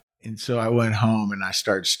And so I went home and I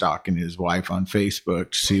started stalking his wife on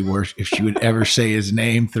Facebook to see if she would ever say his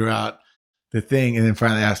name throughout the thing. And then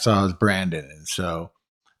finally I saw it was Brandon. And so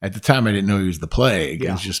at the time I didn't know he was the plague.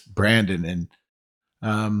 It was just Brandon.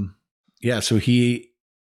 And so he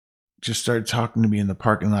just started talking to me in the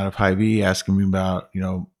parking lot of Hy-Vee, asking me about,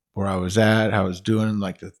 where I was at, how I was doing.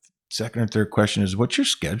 Like the second or third question is, what's your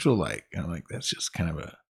schedule like? And I'm like, that's just kind of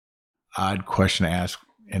a odd question to ask.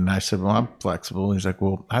 And I said, well, I'm flexible. He's like,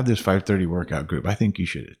 well, I have this 5:30 workout group. I think you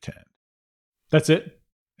should attend. That's it?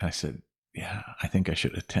 And I said, yeah, I think I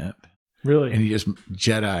should attend. Really? And he just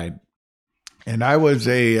Jedi'd. And I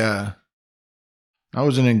wasn't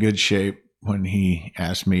in good shape when he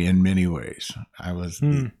asked me in many ways. I was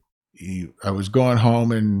going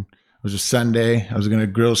home and it was a Sunday. I was going to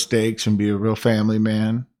grill steaks and be a real family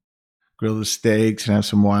man, grill the steaks and have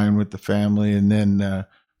some wine with the family, and then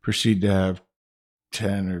proceed to have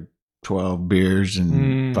 10 or 12 beers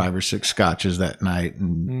and 5 or 6 scotches that night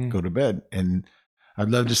and go to bed. And I'd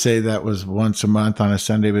love to say that was once a month on a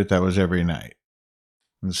Sunday, but that was every night.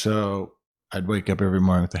 And so I'd wake up every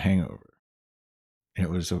morning with a hangover. And it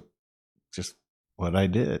was just what I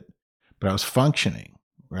did. But I was functioning,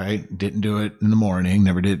 right? Didn't do it in the morning,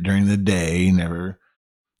 never did it during the day, never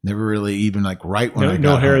really even like right when I got home.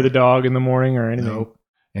 No hair of the dog in the morning or anything? Nope.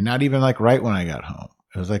 And not even like right when I got home.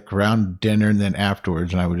 It was like around dinner and then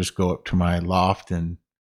afterwards, and I would just go up to my loft and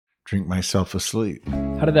drink myself asleep.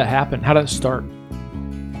 How did that happen? How did it start?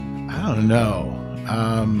 I don't know.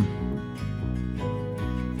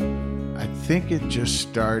 I think it just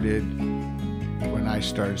started when I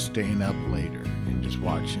started staying up later and just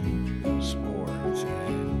watching sports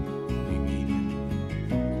and eating.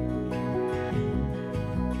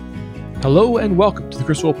 Hello and welcome to the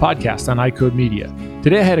Chris Wolf Podcast on iCode Media.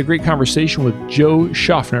 Today I had a great conversation with Joe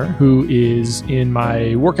Schaffner, who is in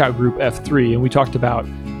my workout group F3, and we talked about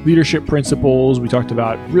leadership principles. We talked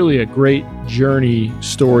about really a great journey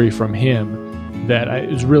story from him that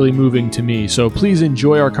is really moving to me. So please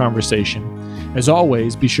enjoy our conversation. As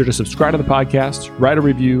always, be sure to subscribe to the podcast, write a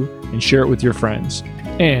review, and share it with your friends.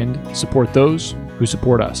 And support those who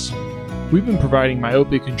support us. We've been providing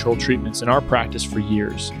myopia control treatments in our practice for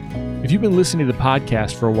years. If you've been listening to the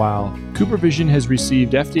podcast for a while, CooperVision has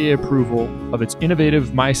received FDA approval of its innovative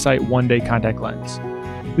MiSight one-day contact lens.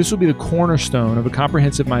 This will be the cornerstone of a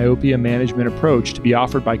comprehensive myopia management approach to be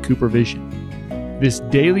offered by CooperVision. This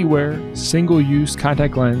daily wear, single-use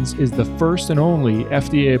contact lens is the first and only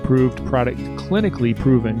FDA-approved product clinically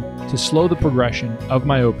proven to slow the progression of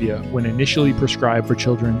myopia when initially prescribed for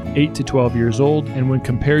children 8 to 12 years old and when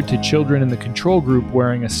compared to children in the control group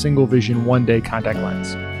wearing a single vision one-day contact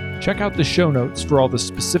lens. Check out the show notes for all the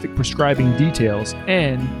specific prescribing details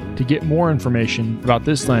and to get more information about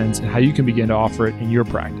this lens and how you can begin to offer it in your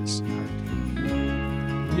practice.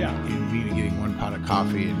 Yeah. And me getting 1 pot of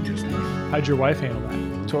coffee and just... How'd your wife handle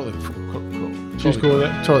that? Totally cool. She's cool with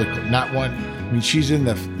it? Totally cool. Not one... I mean, she's in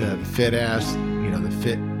the fit ass, the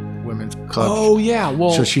fit women's club. Oh, yeah.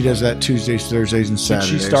 Well, so she does that Tuesdays, Thursdays, and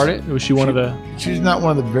Saturdays. Did she start it? Was she one of the... She's not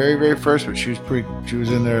one of the very, very first, but she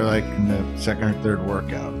was in there like in the second or third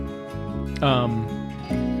workout.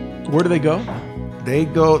 Where do they go? They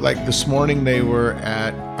go, like this morning they were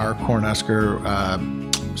at our Cornhusker,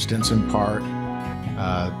 Stinson Park.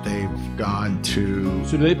 They've gone to...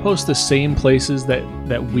 So do they post the same places that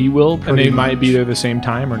we will? And they might be there the same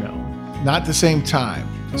time or no? Not the same time.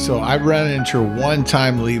 So I ran into her one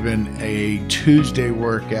time leaving a Tuesday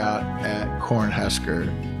workout at Cornhusker,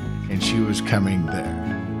 and she was coming there.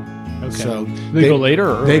 Okay. So they go later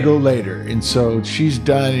or they go later. And so she's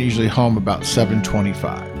done usually home about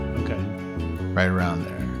 7:25. Okay. Right around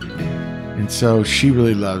there. And so she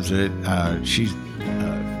really loves it. She's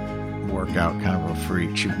workout kind of a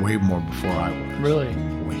freak. She way more before I was. Really?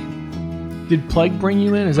 Way. Did Plague bring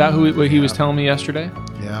you in? Is that what he was telling me yesterday?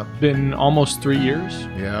 Yeah. Been almost 3 years?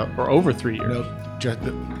 Yeah. Or over 3 years? Nope. Just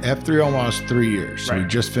the F3 almost 3 years. So right. We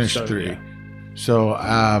just finished 3. Yeah. So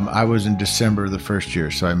I was in December of the first year,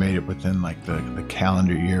 so I made it within like the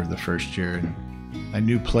calendar year of the first year. And I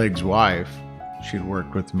knew Plague's wife. She'd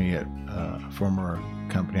worked with me at a former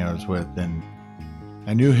company I was with, and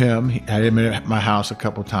I knew him. I had him at my house a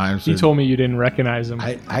couple times. He told me you didn't recognize him.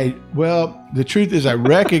 Well, the truth is I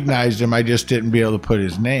recognized him. I just didn't be able to put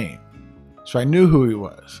his name. So I knew who he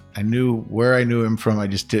was. I knew where I knew him from. I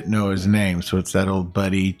just didn't know his name. So it's that old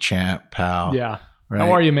buddy, champ, pal. Yeah. Right?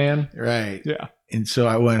 How are you, man? Right. Yeah. And so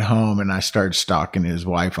I went home and I started stalking his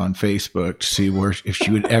wife on Facebook to see if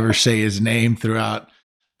she would ever say his name throughout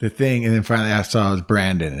the thing. And then finally I saw it was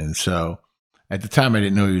Brandon. And so at the time I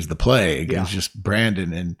didn't know he was the plague. Yeah. It was just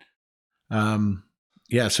Brandon. And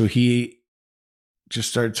so he just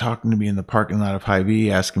started talking to me in the parking lot of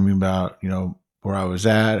Hy-Vee, asking me about, where I was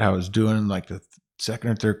at, how I was doing. Like the second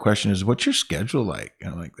or third question is, what's your schedule like?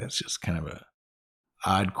 And I'm like, that's just kind of a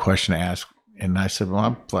odd question to ask. And I said, well,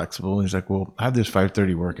 I'm flexible. And he's like, well, I have this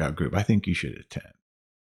 5:30 workout group. I think you should attend.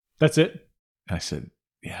 That's it? I said,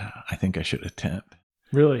 yeah, I think I should attend.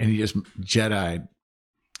 Really? And he just jet-eyed.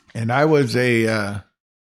 And I wasn't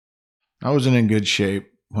in good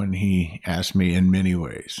shape when he asked me in many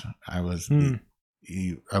ways. I was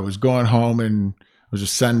going home, and it was a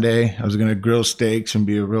Sunday. I was going to grill steaks and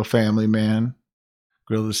be a real family man,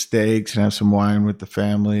 grill the steaks and have some wine with the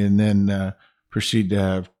family, and then proceed to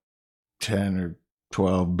have 10 or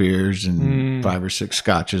 12 beers and 5 or 6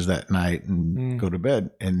 scotches that night and go to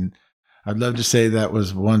bed. And I'd love to say that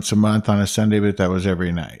was once a month on a Sunday, but that was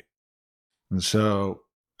every night. And so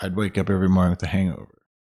I'd wake up every morning with a hangover.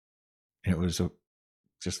 It was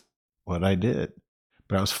just what I did.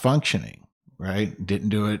 But I was functioning, right? Didn't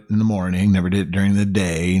do it in the morning, never did it during the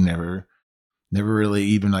day, never really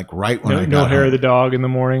even like right when I got home. No hair of the dog in the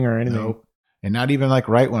morning or anything? Nope. And not even like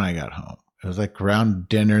right when I got home. It was like around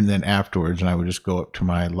dinner and then afterwards, and I would just go up to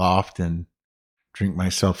my loft and drink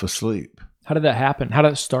myself asleep. How did that happen? How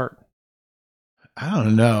did it start? I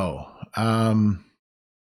don't know.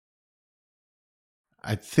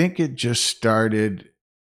 I think it just started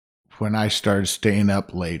when I started staying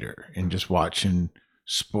up later and just watching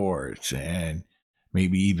sports and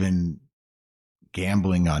maybe even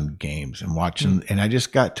gambling on games and watching. And I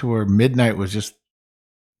just got to where midnight was just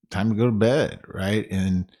time to go to bed, right?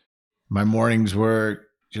 And my mornings were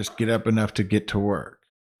just get up enough to get to work,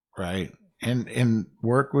 right? And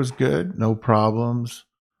work was good, no problems.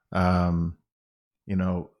 I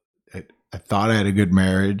thought I had a good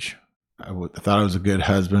marriage. I thought I was a good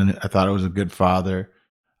husband. I thought I was a good father.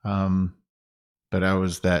 But I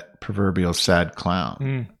was that proverbial sad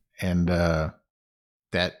clown. And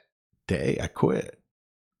that day I quit.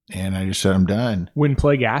 And I just said, I'm done. When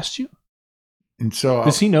Plague asked you? And so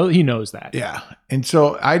does he know? He knows that. Yeah. And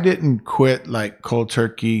so I didn't quit like cold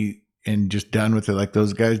turkey and just done with it like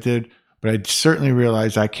those guys did. But I certainly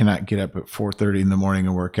realized I cannot get up at 4:30 in the morning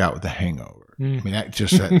and work out with a hangover. I mean,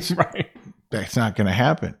 that's right. That's not going to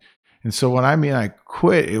happen. And so when I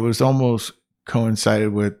quit, it was almost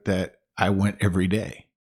coincided with that I went every day.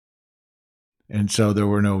 And so there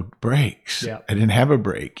were no breaks. Yeah. I didn't have a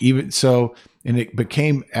break. Even so, and it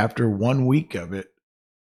became after 1 week of it,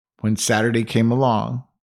 when Saturday came along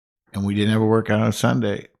and we didn't have a workout on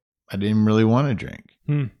Sunday, I didn't really want to drink.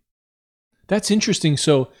 That's interesting.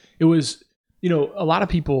 So it was, a lot of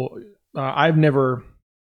people, I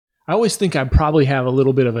always think I probably have a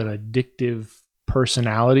little bit of an addictive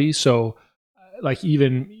personality. So like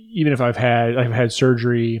even if I've had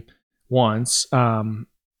surgery once,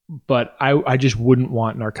 but I just wouldn't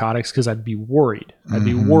want narcotics because I'd be worried. I'd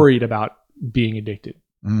be worried about being addicted.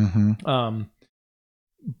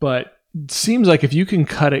 But it seems like if you can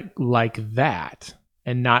cut it like that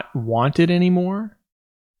and not want it anymore,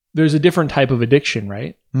 there's a different type of addiction,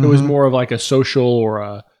 right? It was more of like a social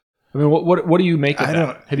or what do you make of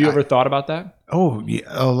that? Have you ever thought about that? Oh, yeah,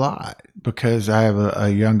 a lot, because I have a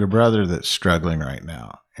younger brother that's struggling right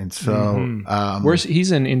now. And so,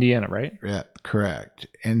 he's in Indiana, right? Yeah, correct.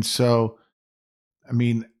 And so,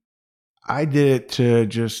 I did it to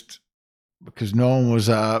just because no one was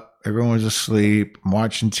up, everyone was asleep, I'm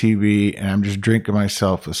watching TV, and I'm just drinking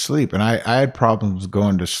myself asleep. And I had problems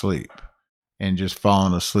going to sleep and just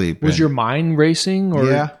falling asleep. Was your mind racing? Or?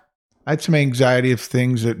 Yeah. I had some anxiety of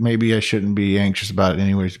things that maybe I shouldn't be anxious about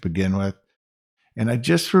anyways to begin with. And I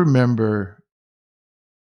just remember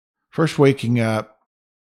first waking up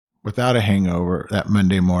without a hangover that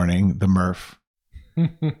Monday morning, the Murph,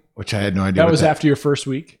 which I had no idea. That was after your first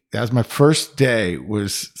week? That was my first day.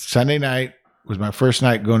 Was Sunday night was my first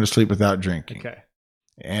night going to sleep without drinking. Okay.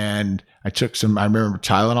 And I took I remember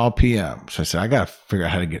Tylenol PM. So I said, I got to figure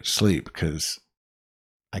out how to get to sleep because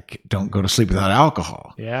I don't go to sleep without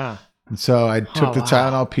alcohol. Yeah. And so I took the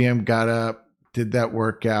Tylenol PM, got up, did that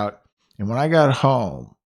workout. And when I got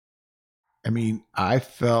home, I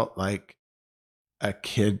felt like a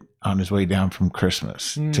kid on his way down from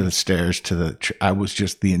Christmas to the stairs I was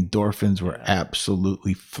just, the endorphins were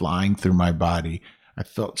absolutely flying through my body. I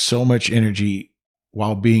felt so much energy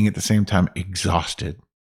while being at the same time exhausted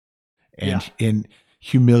and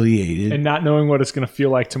humiliated. And not knowing what it's going to feel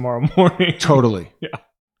like tomorrow morning. Totally. Yeah.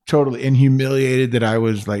 Totally. And humiliated that I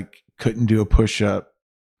was like, couldn't do a push-up,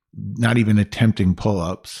 not even attempting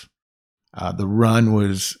pull-ups. The run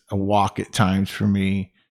was a walk at times for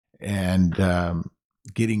me, and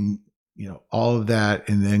getting, all of that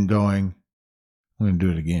and then going, I'm going to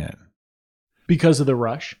do it again. Because of the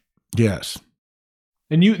rush? Yes.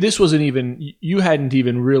 And this wasn't even, you hadn't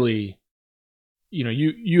even really,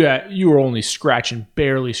 you were only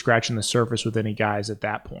barely scratching the surface with any guys at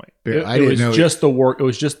that point. I didn't know just the work. It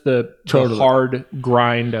was just the hard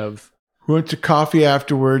grind of. We went to coffee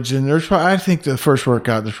afterwards, and I think the first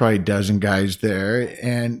workout, there's probably a dozen guys there.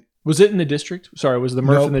 And was it in the district? Sorry, was the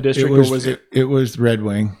Murph in the district, or was it? It was Red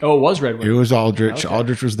Wing. Oh, it was Red Wing. It was Aldrich. Okay.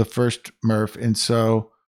 Aldrich was the first Murph, and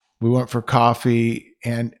so we went for coffee.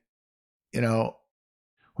 And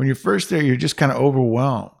when you're first there, you're just kind of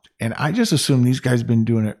overwhelmed. And I just assume these guys have been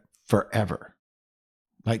doing it forever.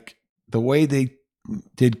 Like the way they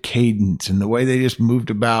did cadence and the way they just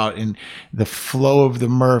moved about and the flow of the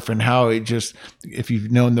Murph and how it just, if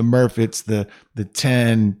you've known the Murph, it's the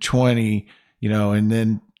 10, 20, and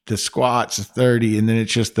then the squats, the 30, and then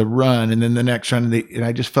it's just the run. And then the next run. And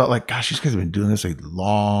I just felt like, gosh, these guys have been doing this a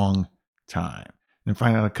long time. And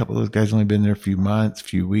find out a couple of those guys only been there a few months,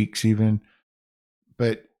 few weeks even.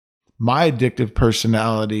 But my addictive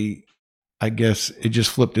personality, I guess it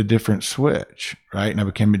just flipped a different switch, right? And I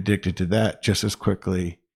became addicted to that just as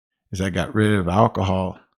quickly as I got rid of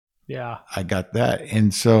alcohol. Yeah. I got that.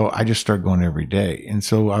 And so I just started going every day. And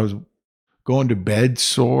so I was going to bed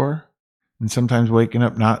sore and sometimes waking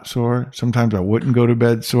up not sore. Sometimes I wouldn't go to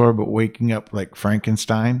bed sore, but waking up like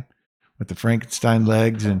Frankenstein with the Frankenstein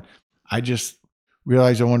legs. And I just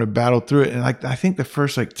realized I want to battle through it. And I think the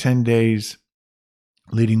first 10 days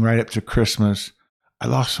leading right up to Christmas, I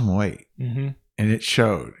lost some weight, and it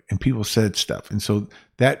showed, and people said stuff. And so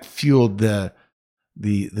that fueled the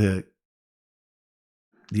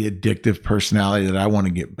addictive personality that I want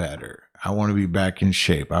to get better. I want to be back in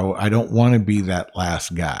shape. I don't want to be that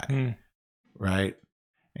last guy. Right.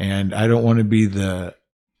 And I don't want to be the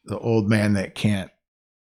old man that can't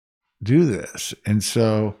do this. And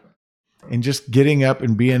so, and just getting up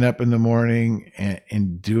and being up in the morning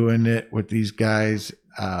and doing it with these guys.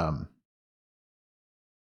 And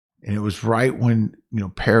it was right when,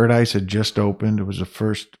 Paradise had just opened. It was the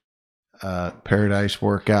first Paradise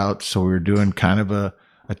workout. So we were doing kind of a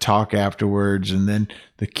talk afterwards. And then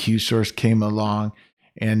the Q Source came along.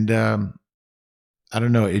 And I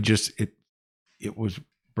don't know, it was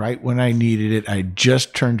right when I needed it. I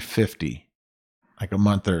just turned 50, like a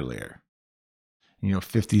month earlier.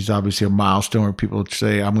 50 is obviously a milestone where people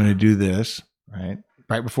say, I'm going to do this, right?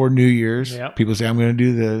 Right before New Year's, Yep. People say, I'm going to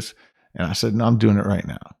do this. And I said, no, I'm doing it right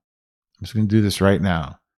now. I'm just going to do this right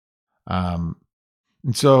now. And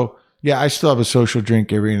so, yeah, I still have a social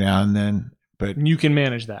drink every now and then, but you can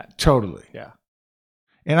manage that. Totally. Yeah.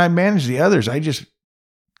 And I managed the others. I was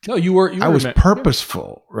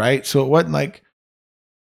purposeful, right? So it wasn't like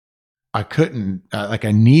I couldn't, like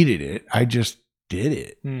I needed it. I just did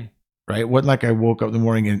it. Right? It wasn't like I woke up in the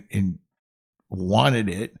morning and wanted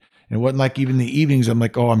it. And it wasn't like even the evenings, I'm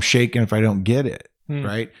like, oh, I'm shaking if I don't get it.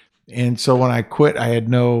 Right? And so when I quit, I had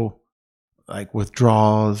no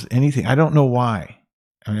withdrawals, anything. I don't know why.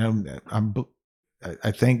 I mean,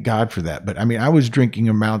 I thank God for that. But I mean, I was drinking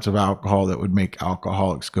amounts of alcohol that would make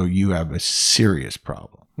alcoholics go, you have a serious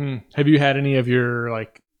problem. Have you had any of your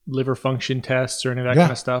liver function tests or any of that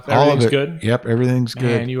kind of stuff? Everything's good? Yep, everything's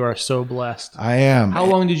good. And you are so blessed. I am. How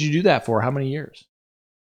long did you do that for? How many years?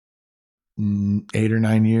 8 or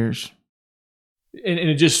 9 years. And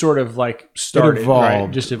it just sort of started, it evolved, right?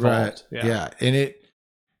 Just evolved. Right. Yeah.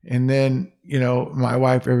 And then, my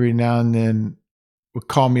wife every now and then would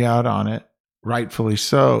call me out on it, rightfully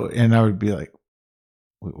so. And I would be like,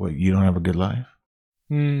 what, you don't have a good life?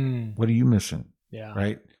 What are you missing? Yeah.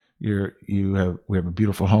 Right. We have a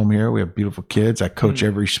beautiful home here. We have beautiful kids. I coach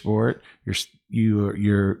every sport.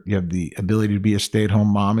 You have the ability to be a stay-at-home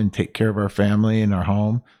mom and take care of our family and our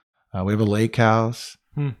home. We have a lake house.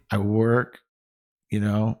 I work,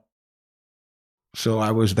 so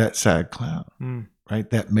I was that sad clown, right?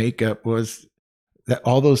 That makeup was that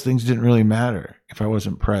all those things didn't really matter if I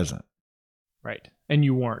wasn't present. Right. And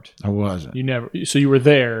you weren't. I wasn't. You never. So you were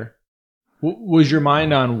there. Was your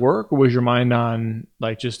mind on work, or was your mind on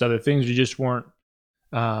just other things? You just weren't.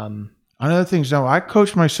 On other things, no. I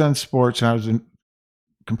coached my son's sports, and I was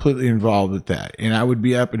completely involved with that. And I would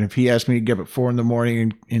be up, and if he asked me to get up at 4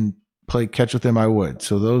 a.m. and play catch with him, I would.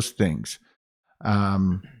 So those things.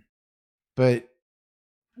 But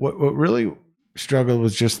what really struggled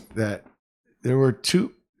was just that there were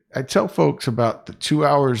two. I tell folks about the 2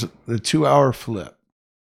 hours, the 2 hour flip.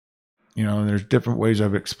 And there's different ways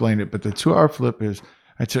I've explained it, but the 2 hour flip is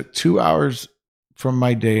I took 2 hours from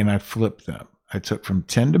my day and I flipped them. I took from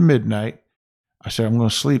 10 to midnight. I said, I'm going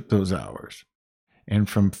to sleep those hours. And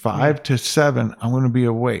from 5 to 7, I'm going to be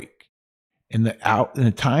awake. And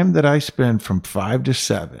the time that I spend from 5 to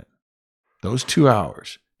 7, those 2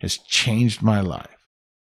 hours has changed my life.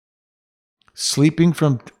 sleeping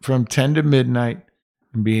from 10 to midnight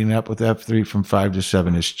and being up with F3 from 5 to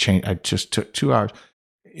 7 has changed. I just took 2 hours.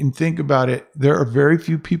 And think about it. There are very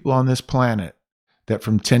few people on this planet that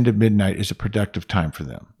from 10 to midnight is a productive time for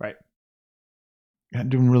them. Right. You're not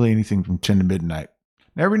doing really anything from 10 to midnight.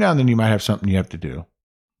 Now, every now and then you might have something you have to do,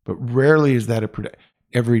 but rarely is that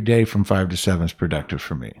every day from 5 to 7 is productive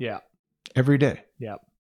for me. Yeah. Every day. Yeah.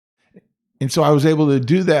 And so I was able to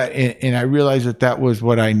do that, and I realized that was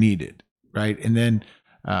what I needed, right? And then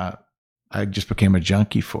I just became a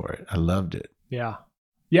junkie for it. I loved it. Yeah.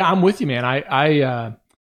 Yeah, I'm with you, man.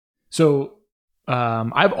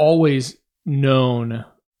 I've always known,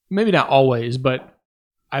 maybe not always, but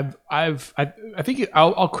I think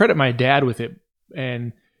I'll credit my dad with it.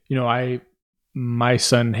 And, my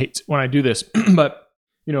son hates when I do this, but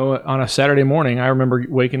on a Saturday morning, I remember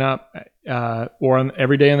waking up, or on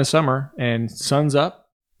every day in the summer, and sun's up,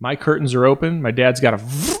 my curtains are open. My dad's got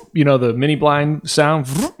the mini blind sound.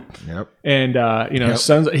 Yep. And, Yep.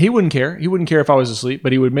 sun's, he wouldn't care. He wouldn't care if I was asleep,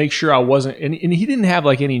 but he would make sure I wasn't, and he didn't have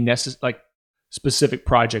like any specific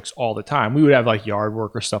projects all the time. We would have like yard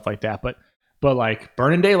work or stuff like that, but like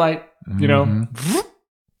burning daylight,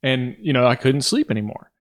 and, I couldn't sleep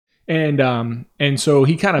anymore. And so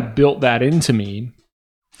he kind of built that into me.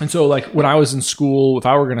 And so like when I was in school, if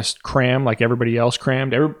I were going to cram like everybody else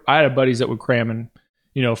crammed, I had buddies that would cram in,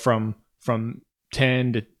 from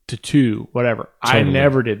 10 to 2, whatever. Totally. I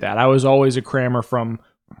never did that. I was always a crammer from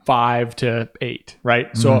 5 to 8,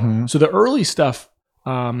 right? So the early stuff,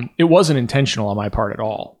 it wasn't intentional on my part at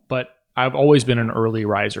all, but I've always been an early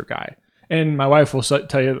riser guy. And my wife will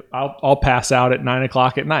tell you, I'll pass out at 9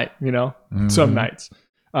 o'clock at night, some nights.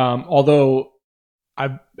 Although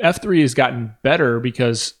F3 has gotten better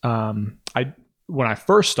because when I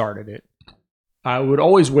first started it, I would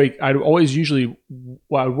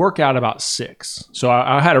work out about 6. So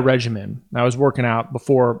I had a regimen. I was working out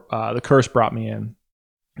before the curse brought me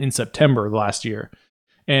in September of last year.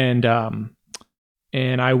 And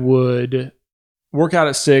I would work out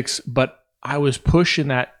at 6, but I was pushing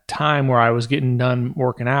that time where I was getting done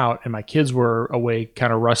working out and my kids were awake,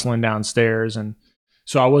 kind of rustling downstairs. And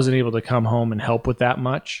so I wasn't able to come home and help with that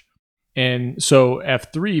much. And so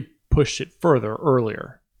F3 pushed it further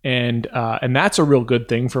earlier. And that's a real good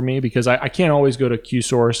thing for me because I can't always go to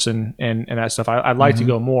Q-Source and that stuff. I'd like to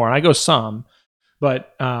go more, and I go some,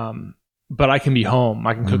 but I can be home.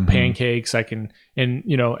 I can cook pancakes. I can,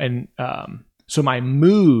 so my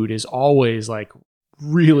mood is always like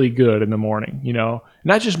really good in the morning,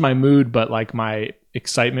 not just my mood, but like my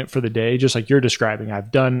excitement for the day, just like you're describing. I've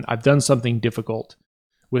done something difficult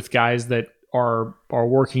with guys that are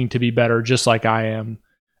working to be better, just like I am.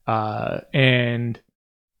 And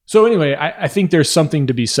so anyway, I think there's something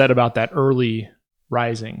to be said about that early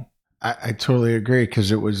rising. I totally agree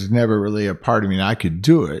because it was never really a part of me. I could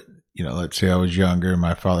do it. Let's say I was younger and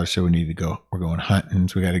my father said we need to go, we're going hunting,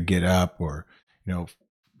 so we got to get up, or,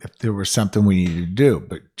 if there was something we needed to do,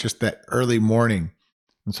 but just that early morning.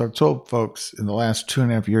 And so I've told folks in the last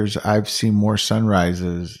 2.5 years, I've seen more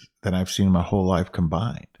sunrises than I've seen my whole life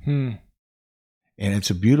combined. And it's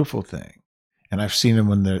a beautiful thing. And I've seen them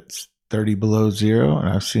when it's 30 below zero, and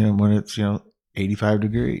I've seen them when it's, 85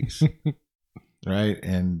 degrees. Right.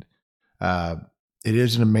 And it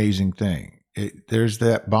is an amazing thing. There's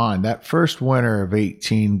that bond. That first winter of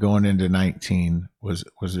 18 going into 19 was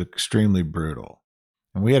extremely brutal.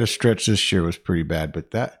 And we had a stretch this year was pretty bad,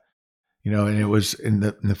 but that, and it was in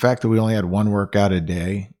the fact that we only had one workout a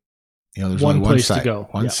day, there's one only place one site, to go,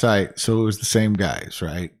 one site. So it was the same guys,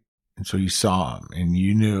 right? And so you saw them and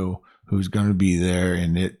you knew who's going to be there,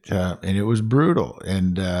 and it was brutal,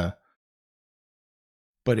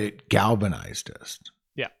 but it galvanized us.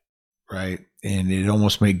 Yeah. Right. And it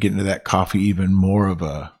almost made getting to that coffee even more of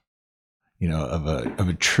a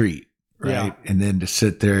treat. Right. Yeah. And then to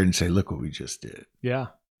sit there and say, look what we just did. Yeah.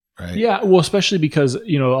 Right. Yeah. Well, especially because,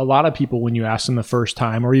 a lot of people, when you ask them the first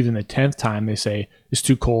time or even the 10th time, they say it's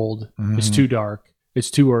too cold. It's too dark.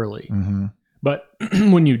 It's too early. But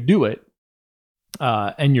when you do it,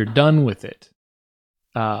 and you're done with it,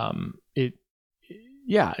 I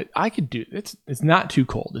could do it. It's not too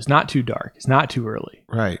cold. It's not too dark. It's not too early.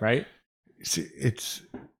 Right. Right. It's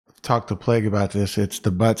talked to Plague about this. It's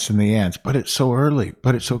the butts and the ants, but it's so early,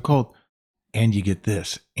 but it's so cold. And you get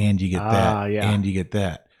this, and you get that, and you get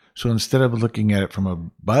that. So instead of looking at it from a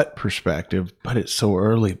butt perspective, but it's so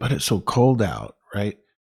early, but it's so cold out, right?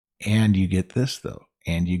 And you get this though,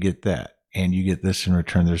 and you get that, and you get this in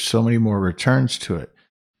return. There's so many more returns to it.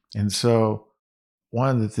 And so one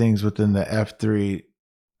of the things within the F3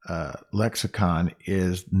 lexicon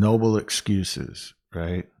is noble excuses,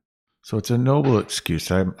 right? So it's a noble excuse.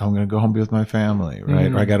 I'm going to go home and be with my family,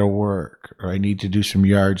 right? Or I got to work, or I need to do some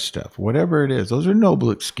yard stuff, whatever it is. Those are noble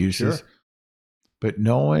excuses. Sure. But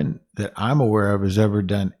no one that I'm aware of has ever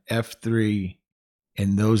done F3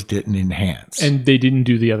 and those didn't enhance. And they didn't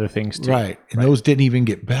do the other things too. Right. And those didn't even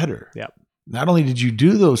get better. Yep. Not only did you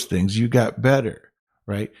do those things, you got better,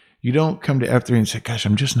 right? You don't come to F3 and say, gosh,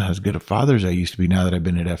 I'm just not as good a father as I used to be now that I've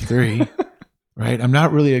been at F3, right? I'm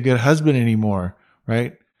not really a good husband anymore,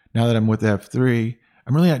 right? Now that I'm with F3,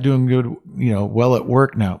 I'm really not doing good, well at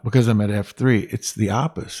work now because I'm at F3. It's the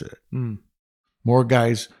opposite. More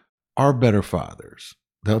guys are better fathers.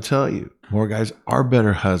 They'll tell you. More guys are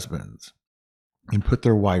better husbands and put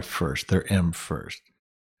their wife first, their M first,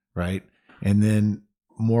 right? And then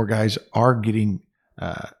more guys are getting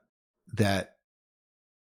that,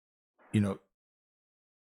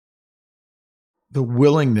 the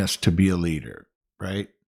willingness to be a leader, right?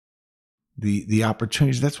 The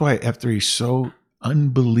opportunities. That's why F3 is so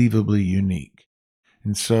unbelievably unique.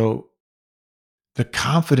 And so the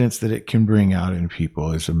confidence that it can bring out in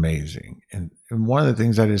people is amazing. And one of the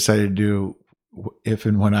things I decided to do if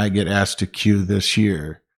and when I get asked to Q this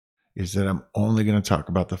year is that I'm only going to talk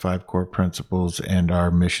about the 5 core principles and our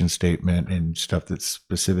mission statement and stuff that's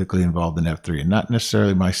specifically involved in F3, and not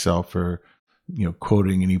necessarily myself or,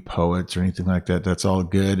 quoting any poets or anything like that. That's all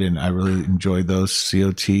good. And I really enjoy those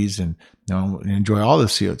COTs and enjoy all the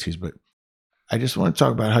COTs, but I just want to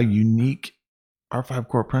talk about how unique our 5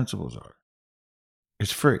 core principles are.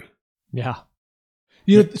 It's free. Yeah.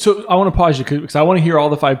 So I want to pause you because I want to hear all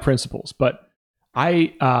the 5 principles, but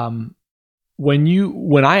when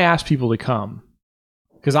I ask people to come,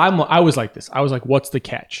 because I was like this. I was like, what's the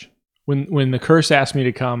catch? When the curse asked me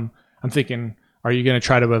to come, I'm thinking, are you going to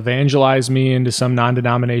try to evangelize me into some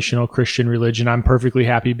non-denominational Christian religion? I'm perfectly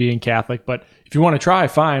happy being Catholic, but if you want to try,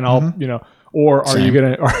 fine. I'll, or are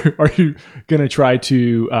you gonna try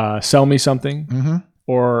to sell me something? Mm-hmm.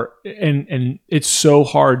 Or and it's so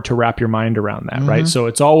hard to wrap your mind around that, right? So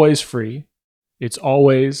it's always free. It's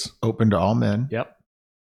always open to all men. Yep.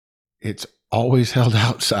 It's always held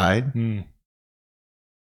outside. And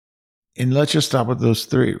let's just stop with those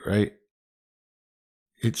 3, right?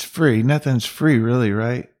 It's free. Nothing's free really,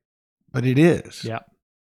 right? But it is. Yeah.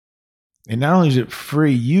 And not only is it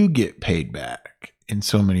free, you get paid back in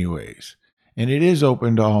so many ways. And it is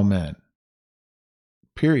open to all men.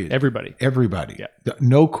 Period. Everybody. Yeah.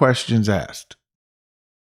 No questions asked.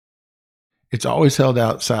 It's always held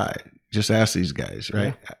outside. Just ask these guys,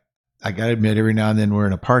 right? Yeah. I got to admit, every now and then we're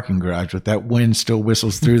in a parking garage, but that wind still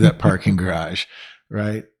whistles through that parking garage,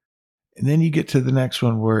 right? And then you get to the next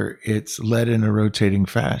one where it's led in a rotating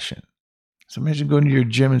fashion. So imagine going to your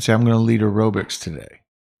gym and say, I'm going to lead aerobics today.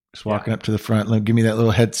 Just walking up to the front, give me that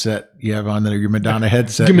little headset you have on there, your Madonna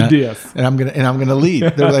headset. Give me DS. And I'm gonna lead.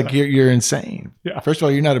 They're like, you're insane. Yeah. First of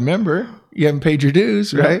all, you're not a member. You haven't paid your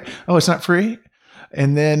dues, right? Yeah. Oh, it's not free.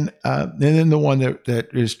 And then the one that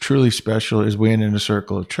is truly special is we end in a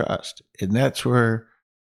circle of trust. And that's where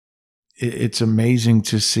it's amazing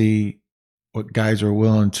to see what guys are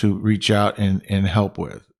willing to reach out and help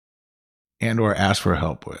with and or ask for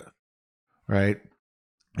help with, right?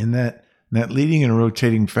 And that leading in a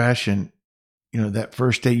rotating fashion, that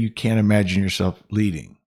first day you can't imagine yourself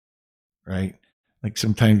leading, right? Like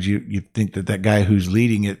sometimes you think that guy who's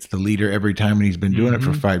leading it's the leader every time and he's been doing it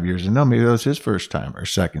for 5 years. And no, maybe that was his first time or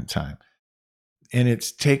second time. And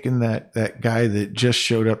it's taken that guy that just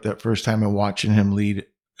showed up that first time and watching him lead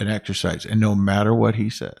an exercise. And no matter what he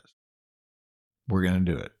says, we're going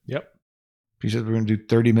to do it. Yep. If he says we're going to do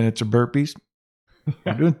 30 minutes of burpees,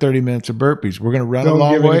 we're doing 30 minutes of burpees. We're going to run a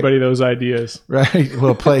long way. Don't give anybody those ideas. Right.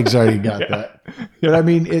 Well, Plague's already got that. But I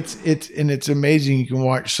mean, it's amazing. You can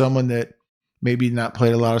watch someone that maybe not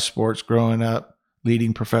played a lot of sports growing up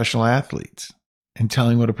leading professional athletes and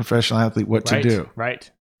telling what a professional athlete what to do.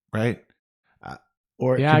 Right.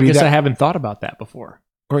 Or I guess I haven't thought about that before.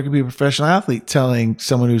 Or it could be a professional athlete telling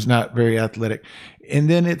someone who's not very athletic. And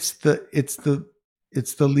then it's the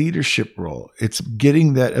leadership role. It's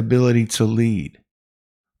getting that ability to lead,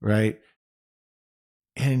 right?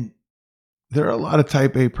 And there are a lot of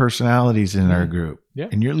type A personalities in our group. Yeah.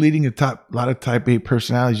 And you're leading a lot of type A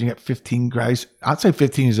personalities. You got 15 guys. I'd say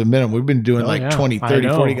 15 is a minimum. We've been doing 20, 30,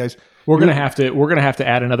 40 guys. We're going to have to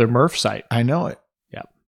add another Murph site. I know it. Yeah.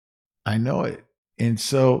 I know it. And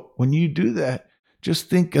so when you do that, just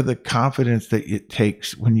think of the confidence that it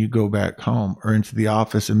takes when you go back home or into the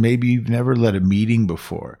office, and maybe you've never led a meeting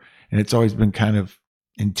before and it's always been kind of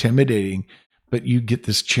intimidating, but you get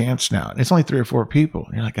this chance now. And it's only 3 or 4 people.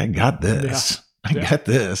 And you're like, I got this. I got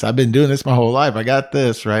this. I've been doing this my whole life. I got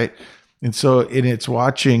this, right? And so it's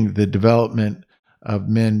watching the development of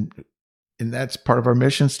men And that's part of our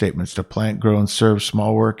mission statements, to plant, grow, and serve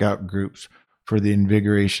small workout groups for the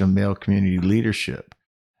invigoration of male community leadership.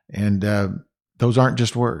 And those aren't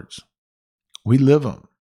just words. We live them,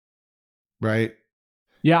 right?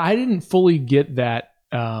 Yeah, I didn't fully get that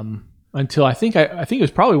until I think it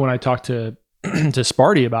was probably when I talked to to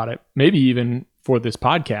Sparty about it, maybe even for this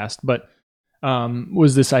podcast, but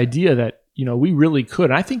was this idea that, you know, we really could.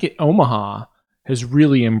 And I think Omaha has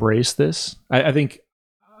really embraced this. I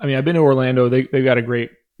mean, I've been to Orlando. They've got a great,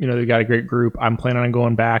 they've got a great group. I'm planning on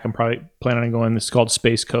going back. I'm probably planning on going. This is called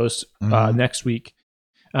Space Coast next week.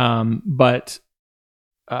 But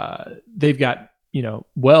they've got,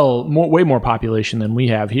 way more population than we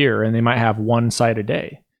have here, and they might have one site a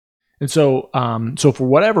day. And so for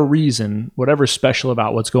whatever reason, whatever's special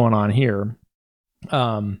about what's going on here,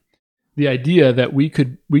 the idea that we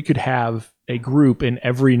could have a group in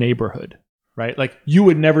every neighborhood, right? Like, you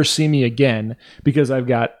would never see me again because I've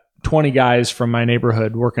got 20 guys from my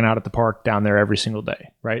neighborhood working out at the park down there every single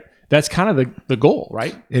day, right? That's kind of the goal,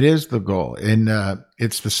 right? It is the goal. And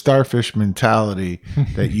it's the starfish mentality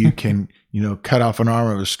that you can, cut off an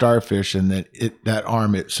arm of a starfish and that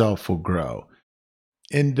arm itself will grow.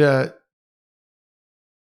 And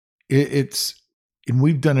and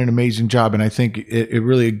we've done an amazing job. And I think it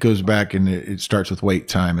really goes back, and it starts with wait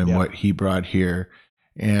time and what he brought here.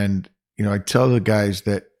 And, I tell the guys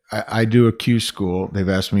that I do a Q school. They've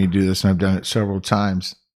asked me to do this, and I've done it several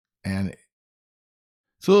times. And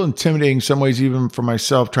it's a little intimidating in some ways, even for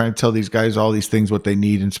myself, trying to tell these guys all these things, what they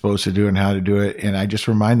need and supposed to do and how to do it. And I just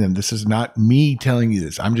remind them, this is not me telling you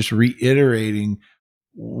this. I'm just reiterating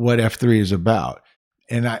what F3 is about.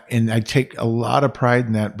 And I take a lot of pride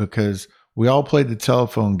in that, because we all played the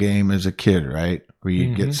telephone game as a kid, right? Where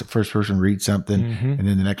you get the first person read something, and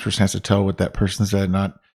then the next person has to tell what that person said.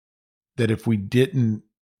 Not that if we didn't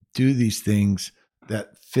do these things,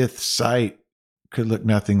 that fifth site could look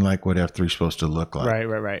nothing like what F3 is supposed to look like.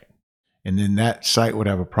 Right. And then that site would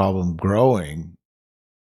have a problem growing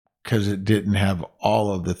because it didn't have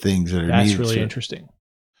all of the things that are needed. That's really interesting.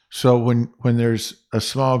 So when there's a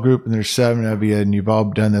small group and there's 7 of you and you've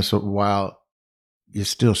all done this a while, you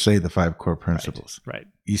still say the 5 core principles. Right.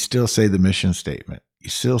 You still say the mission statement. You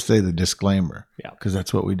still say the disclaimer. Yeah. Because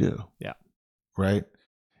that's what we do. Yeah. Right.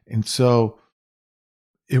 And so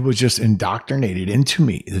it was just indoctrinated into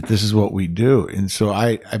me that this is what we do. And so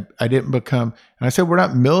I didn't become, and I said, we're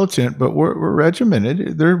not militant, but we're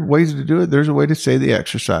regimented. There are ways to do it. There's a way to say the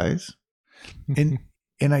exercise. And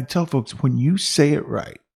I tell folks, when you say it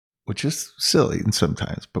right, which is silly and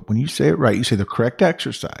sometimes, but when you say it right, you say the correct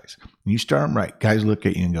exercise, and you start them right, guys look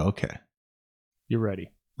at you and go, okay, you're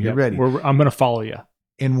ready. You're ready. I'm going to follow you.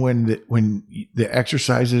 And when the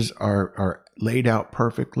exercises are laid out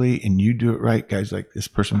perfectly and you do it right, guys, like, this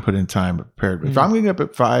person put in time, prepared. If I'm getting up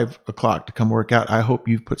at 5 o'clock to come work out, I hope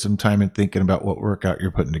you've put some time in thinking about what workout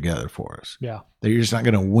you're putting together for us. Yeah. That you're just not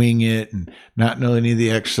going to wing it and not know any of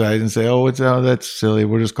the exercise and say, oh, that's silly.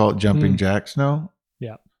 We'll just call it jumping jacks. No.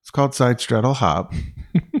 Yeah. It's called side straddle hop,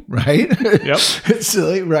 right? Yep. It's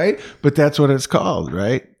silly, right? But that's what it's called,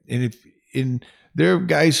 right? And there are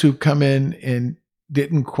guys who come in and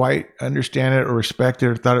didn't quite understand it or respect it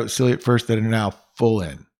or thought it was silly at first that are now full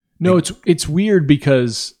in. No, it's weird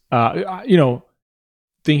because,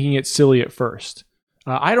 thinking it's silly at first.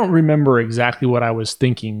 I don't remember exactly what I was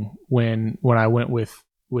thinking when I went with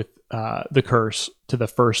the curse to the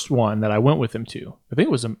first one that I went with him to. I think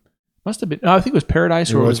it was I think it was Paradise.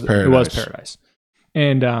 It was Paradise.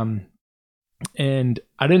 And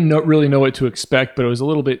I didn't really know what to expect, but it was a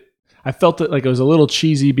little bit, I felt it like it was a little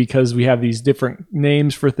cheesy because we have these different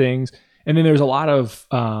names for things. And then there's a lot of,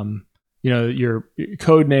 your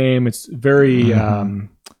code name. It's very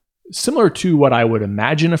similar to what I would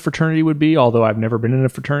imagine a fraternity would be, although I've never been in a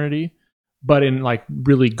fraternity, but in like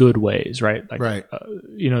really good ways, right? Like, right.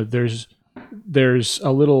 There's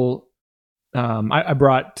a little, I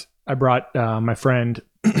brought my friend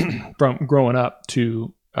from growing up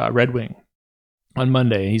to Red Wing on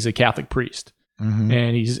Monday. He's a Catholic priest.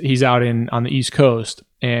 And he's out on the East Coast,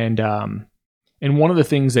 and one of the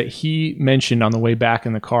things that he mentioned on the way back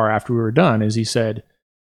in the car after we were done is he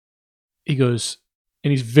goes, and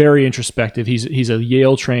he's very introspective. He's a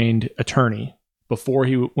Yale trained attorney before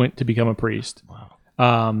he went to become a priest. Wow.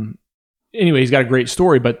 Anyway, he's got a great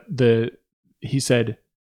story, but he said,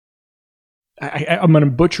 I'm going to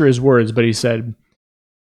butcher his words, but he said,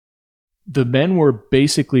 the men were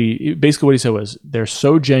basically what he said was, they're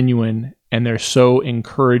so genuine and they're so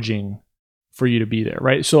encouraging for you to be there,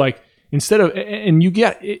 right? So like, instead of, and you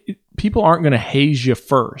get, people aren't going to haze you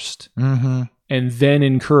first and then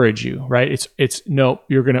encourage you, right? It's no,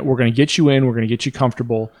 we're going to get you in, we're going to get you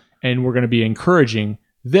comfortable, and we're going to be encouraging,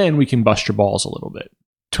 then we can bust your balls a little bit.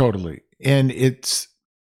 Totally. And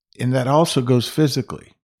that also goes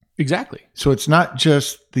physically. Exactly. So it's not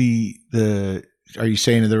just the are you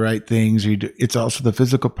saying the right things? It's also the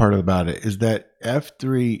physical part about it, is that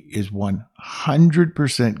F3 is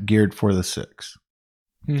 100% geared for the 6.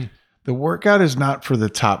 The workout is not for the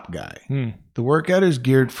top guy. The workout is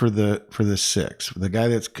geared for the 6, for the guy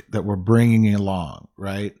that we're bringing along,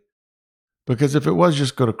 right? Because if it was,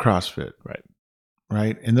 just go to CrossFit.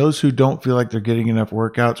 Right. And those who don't feel like they're getting enough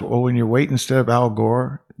workouts, well, when you're waiting instead of Al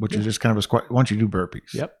Gore, which is just kind of a squat, why don't you do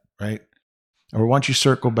burpees? Yep. Right. Or why don't you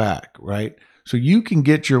circle back? Right. So you can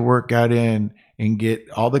get your workout in and get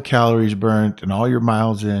all the calories burnt and all your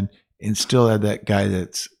miles in and still have that guy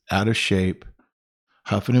that's out of shape,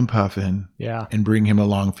 huffing and puffing, and bring him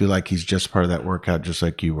along, feel like he's just part of that workout, just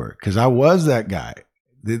like you were. Because I was that guy.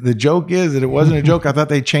 The joke is that it wasn't a joke. I thought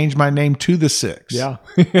they changed my name to the 6. Yeah.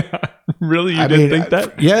 Really? You didn't think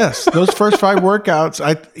that? Yes. Those first 5 workouts,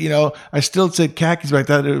 I still said khakis, but I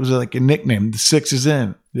thought it was like a nickname. The 6 is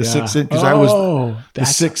in. The 6 in, because the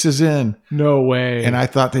 6 is in. No way. And I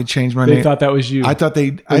thought they changed my name. They thought that was you. I thought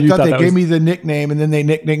they gave me the nickname, and then they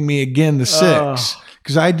nicknamed me again the 6.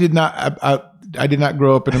 Because I did not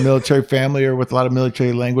grow up in a military family or with a lot of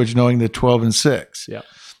military language, knowing the 12 and 6. Yeah.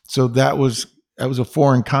 So that was a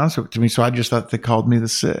foreign concept to me. So I just thought they called me the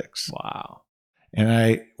 6. Wow.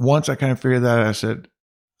 And once I kind of figured that out, I said,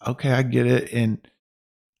 okay, I get it. And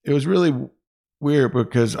it was really weird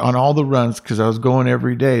because on all the runs, because I was going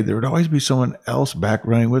every day, there would always be someone else back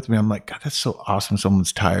running with me. I'm like, God, that's so awesome.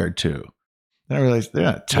 Someone's tired too. Then I realized they're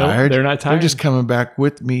not tired. No, they're not tired. They're just coming back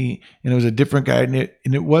with me. And it was a different guy. And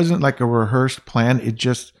it wasn't like a rehearsed plan. It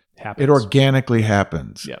just happens. It organically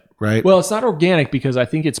happens. Yep. Right. Well, it's not organic because I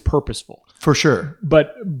think it's purposeful. For sure.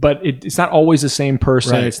 But it's not always the same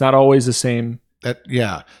person. Right. It's not always the same. That's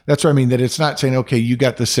what I mean. That it's not saying, okay, you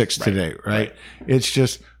got the 6 today, right? It's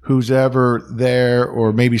just who's ever there,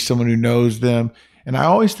 or maybe someone who knows them. And I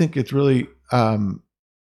always think it's really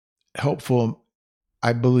helpful.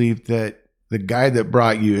 I believe that the guy that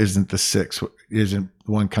brought you isn't the 6, isn't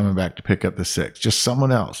the one coming back to pick up the 6, just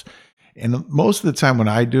someone else. And most of the time when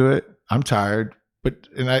I do it, I'm tired,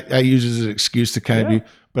 and I use it as an excuse to kind of be,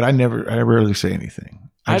 but I rarely say anything.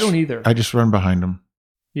 I don't either. I just run behind them.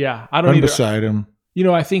 Yeah, I don't run either. Beside him.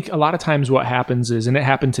 I think a lot of times what happens is, and it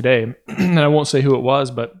happened today, and I won't say who it was,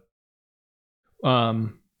 but we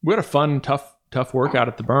had a fun, tough workout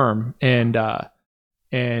at the berm, and I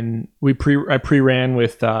pre-ran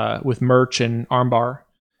with Merch and Armbar,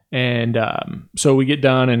 and so we get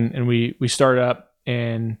done and we start up,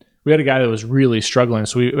 and we had a guy that was really struggling,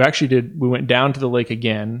 so we went down to the lake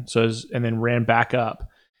again, and then ran back up,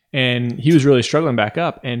 and he was really struggling back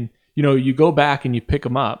up, and you go back and you pick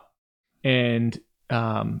him up, and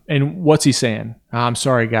what's he saying? I'm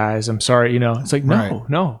sorry, guys. I'm sorry. It's like,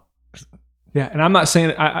 no. Yeah. And I'm not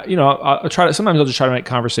saying, I'll try to, sometimes I'll just try to make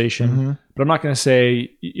conversation, but I'm not going to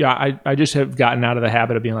say, I just have gotten out of the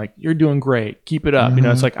habit of being like, you're doing great. Keep it up.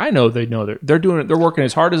 It's like, I know they know they're doing it. They're working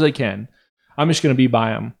as hard as they can. I'm just going to be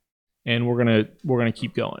by them, and we're going to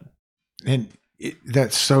keep going. And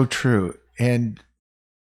that's so true. And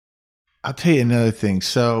I'll tell you another thing.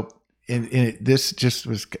 So, this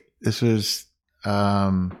was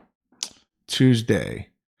Tuesday.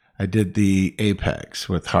 I did the Apex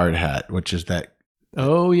with Hard Hat, which is that.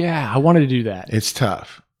 Oh yeah, I wanted to do that. It's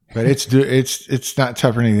tough, but it's not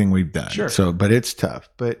tough for anything we've done. Sure. So, but it's tough.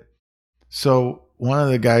 But so one of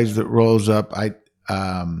the guys that rolls up, I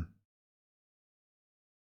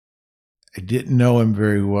didn't know him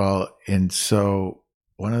very well, and so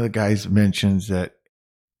one of the guys mentions that,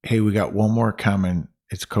 hey, we got one more coming.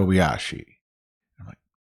 It's Kobayashi. I'm like,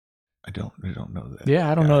 I don't know that.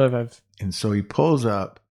 Yeah, I don't know that I've. And so he pulls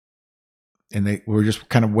up, and we're just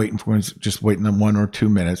kind of waiting for him, just waiting on 1 or 2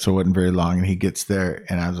 minutes, so it wasn't very long. And he gets there,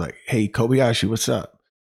 and I was like, hey, Kobayashi, what's up?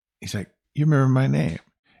 He's like, you remember my name?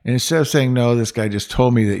 And instead of saying, no, this guy just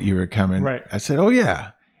told me that you were coming. Right. I said, oh,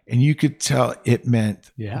 yeah. And you could tell it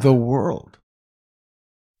meant the world.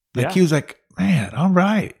 Like he was like, man, all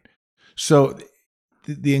right. So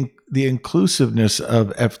the inclusiveness of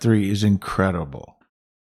F3 is incredible.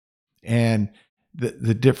 And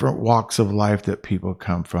the different walks of life that people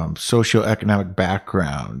come from, socioeconomic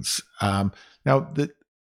backgrounds. How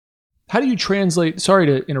do you translate? Sorry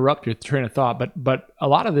to interrupt your train of thought, but a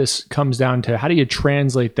lot of this comes down to how do you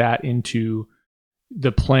translate that into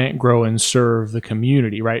the plant, grow, and serve the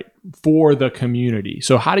community, right? For the community.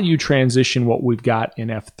 So how do you transition what we've got in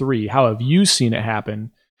F3? How have you seen it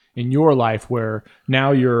happen? in your life where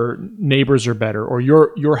now your neighbors are better, or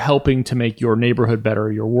you're helping to make your neighborhood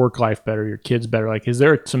better, your work life better, your kids better? Like, is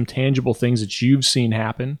there some tangible things that you've seen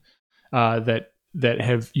happen that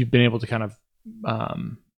you've been able to kind of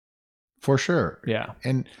for sure. Yeah.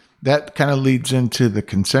 And that kind of leads into the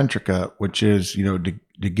concentrica, which is,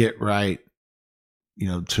 to get right,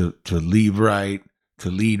 to leave right,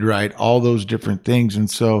 to lead right, all those different things. And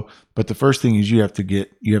so, but the first thing is you have to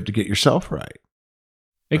get yourself right.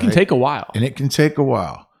 It can take a while. And it can take a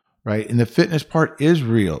while, right? And the fitness part is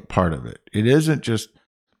real part of it. It isn't just,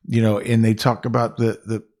 and they talk about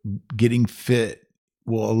the getting fit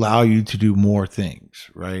will allow you to do more things,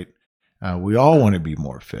 right? We all want to be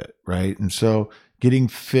more fit, right? And so getting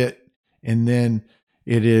fit, and then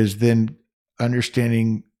it is then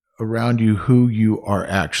understanding around you who you are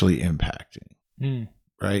actually impacting,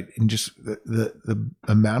 right? And just the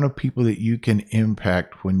amount of people that you can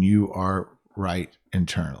impact when you are right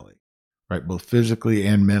internally, right? Both physically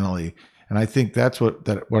and mentally. And I think that's what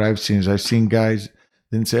I've seen is I've seen guys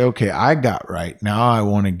then say, okay, I got right. Now I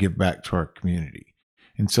want to give back to our community.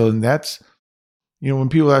 And so that's, when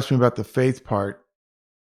people ask me about the faith part,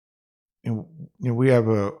 we have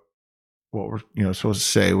what we're supposed to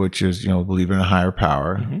say, which is believe in a higher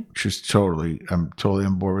power, which is I'm totally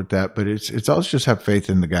on board with that. But it's also just have faith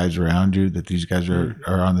in the guys around you, that these guys are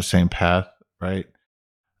on the same path, right?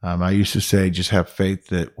 I used to say just have faith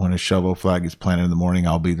that when a shovel flag is planted in the morning,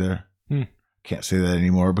 I'll be there. Can't say that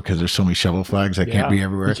anymore because there's so many shovel flags. I can't be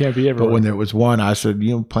everywhere. You can't be everywhere. But when there was one, I said,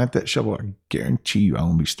 plant that shovel. I guarantee you I'm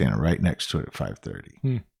going to be standing right next to it at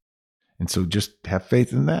 5:30. And so just have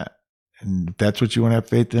faith in that. And if that's what you want to have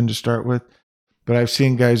faith in to start with. But I've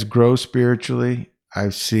seen guys grow spiritually.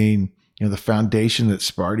 I've seen, the foundation that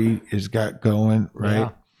Sparty has got going, right? Yeah.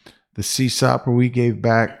 The CSOP where we gave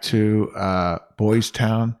back to Boys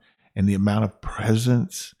Town, and the amount of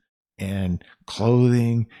presents and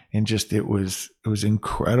clothing, and just it was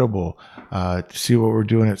incredible to see what we're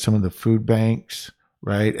doing at some of the food banks,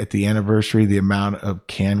 right? At the anniversary, the amount of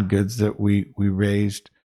canned goods that we raised,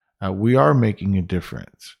 we are making a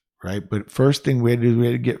difference, right? But first thing we had to do, we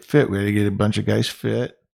had to get fit. We had to get a bunch of guys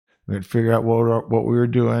fit. We had to figure out what we were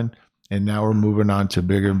doing, and now we're moving on to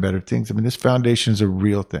bigger and better things. I mean, this foundation is a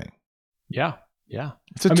real thing. Yeah. Yeah.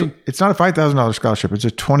 It's not a $5,000 scholarship. It's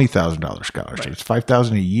a $20,000 scholarship. Right. It's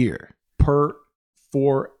 $5,000 a year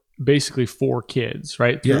basically four kids,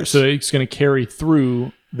 right? Yes. So it's going to carry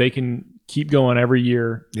through. They can keep going every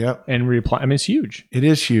year. Yep. And reapply. I mean, it's huge. It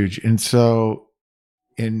is huge. And so,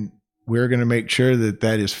 we're going to make sure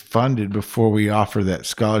that is funded before we offer that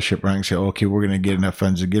scholarship. Right? And say, okay, we're going to get enough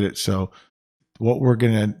funds to get it. So what we're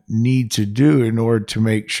going to need to do in order to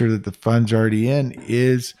make sure that the funds are already in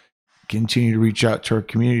is continue to reach out to our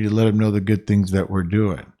community to let them know the good things that we're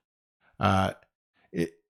doing.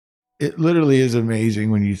 It literally is amazing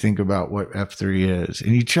when you think about what F3 is,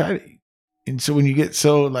 and you try to, and so when you get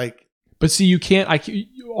so like, but see, you can't,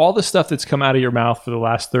 all the stuff that's come out of your mouth for the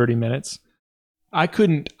last 30 minutes, I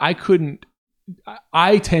tend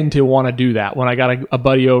to want to do that when I got a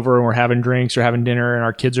buddy over and we're having drinks or having dinner and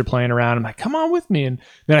our kids are playing around. I'm like, come on with me. And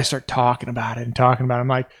then I start talking about it. I'm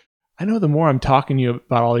like, I know the more I'm talking to you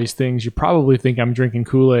about all these things, you probably think I'm drinking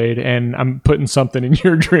Kool-Aid and I'm putting something in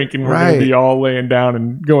your drink and we're going to be all laying down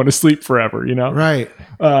and going to sleep forever, Right.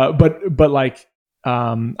 But like,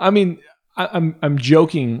 I mean, I'm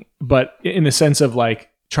joking, but in the sense of like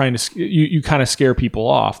trying to, you kind of scare people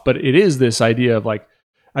off, but it is this idea of like,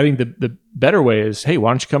 I think the better way is, hey, why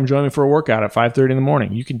don't you come join me for a workout at 5:30 in the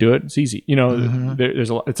morning? You can do it. It's easy. There's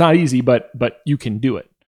it's not easy, but you can do it.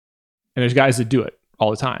 And there's guys that do it all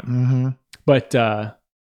the time. But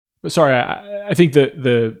sorry, I think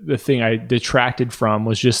the thing I detracted from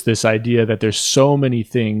was just this idea that there's so many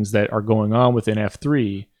things that are going on within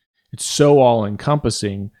F3. It's so all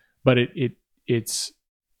encompassing, but it's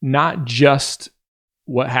not just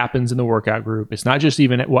what happens in the workout group. It's not just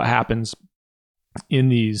even what happens in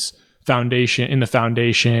the foundation, and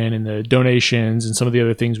the donations and some of the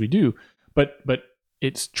other things we do, but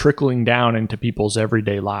it's trickling down into people's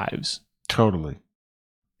everyday lives. Totally.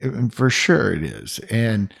 And for sure it is.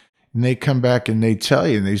 And they come back and they tell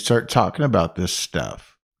you, and they start talking about this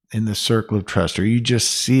stuff in the circle of trust, or you just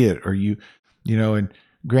see it, or and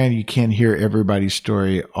granted, you can't hear everybody's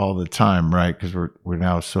story all the time, right? Because we're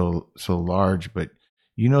now so large, but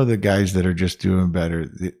the guys that are just doing better.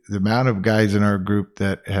 The amount of guys in our group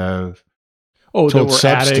that have told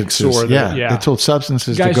substances, they told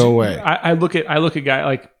substances guys, to go away. I look at guy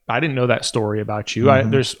like, I didn't know that story about you. I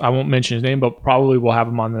won't mention his name, but probably we'll have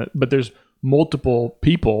him on but there's multiple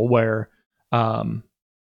people where I'm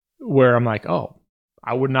like, oh,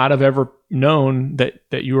 I would not have ever known that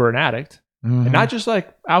you were an addict. Mm-hmm. And not just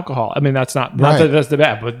like alcohol. I mean, that's not Right. that that's the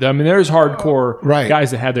bad, but I mean, there's hardcore Right. guys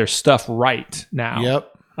that have their stuff right now.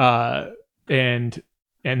 Yep. And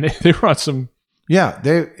they were on some. Yeah.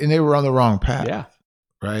 They were on the wrong path. Yeah.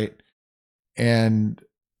 Right. And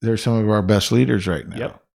they're some of our best leaders right now.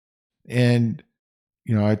 Yep. And,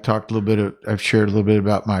 I've shared a little bit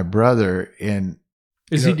about my brother, and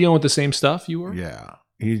Is he dealing with the same stuff you were? yeah,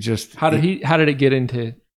 he just, How did it get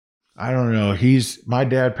into? I don't know. My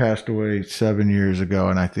dad passed away 7 years ago,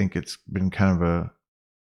 and I think it's been kind of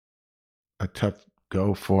a tough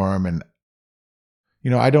go for him. And,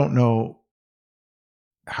 I don't know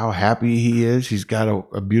how happy he is. He's got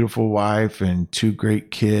a beautiful wife and 2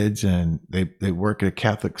 great kids, and they work at a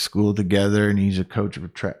Catholic school together, and he's a coach of a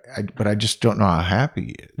track. But I just don't know how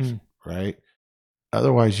happy he is, right?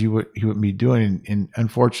 Otherwise, he wouldn't be doing it. And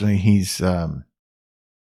unfortunately, he's not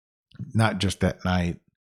just that night,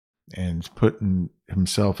 and putting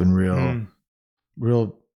himself in real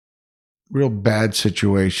bad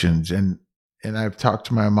situations. And I've talked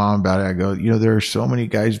to my mom about it. I go, there are so many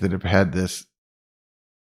guys that have had this.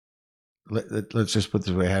 Let's just put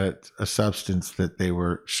this way, had a substance that they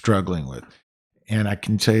were struggling with. And I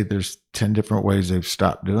can tell you there's 10 different ways they've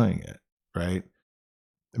stopped doing it, right?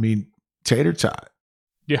 I mean, tater tot.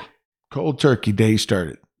 Yeah. Cold turkey day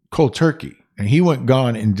started. Cold turkey. And he went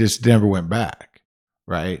gone and just never went back,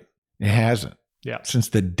 right? It hasn't. Yeah. Since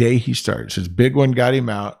the day he started. Since Big One got him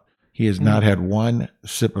out, he has not had one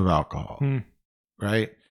sip of alcohol,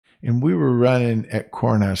 right? And we were running at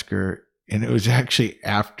Cornhusker, and it was actually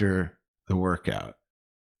after the workout.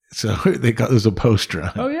 So it was a post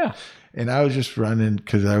run. Oh yeah. And I was just running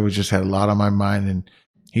because I was just had a lot on my mind. And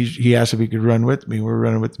he asked if he could run with me. We were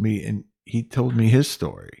running with me, and he told me his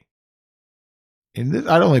story. And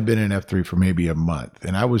I'd only been in F3 for maybe a month,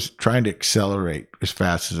 and I was trying to accelerate as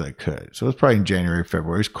fast as I could. So it was probably in January,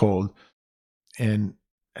 February. It was cold. And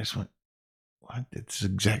I just went, what? It's the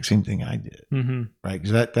exact same thing I did. Mm-hmm. Right?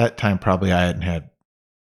 Because at that time, probably I hadn't had,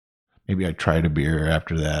 maybe I tried a beer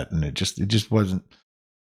after that, and it just wasn't.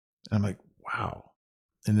 I'm like, wow.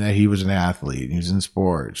 And that he was an athlete, and he was in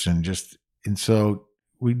sports, and so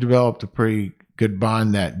we developed a pretty good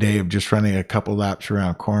bond that day of just running a couple laps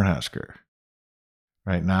around Cornhusker,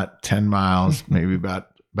 right? Not 10 miles, maybe about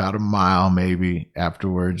a mile, maybe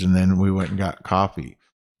afterwards. And then we went and got coffee.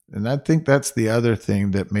 And I think that's the other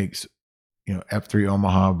thing that makes, F3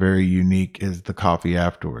 Omaha very unique is the coffee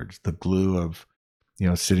afterwards, the glue of,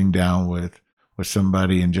 sitting down with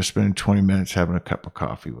somebody and just spending 20 minutes having a cup of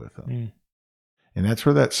coffee with them. And that's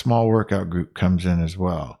where that small workout group comes in as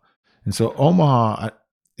well. And so Omaha,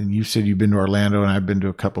 and you said you've been to Orlando, and I've been to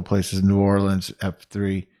a couple places, New Orleans,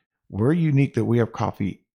 F3. We're unique that we have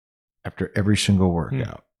coffee after every single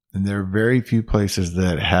workout. And there are very few places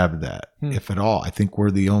that have that, if at all. I think we're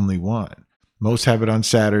the only one. Most have it on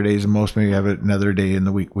Saturdays, and most maybe have it another day in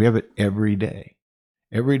the week. We have it every day.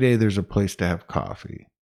 Every day there's a place to have coffee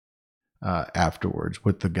afterwards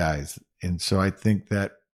with the guys. And so I think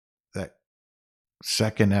that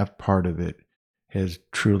second F part of it has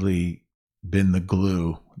truly been the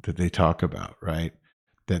glue that they talk about, right?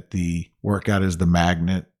 That the workout is the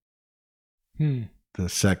magnet. The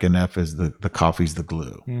second F is the coffee's the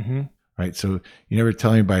glue, right? So you never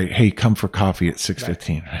tell anybody, hey, come for coffee at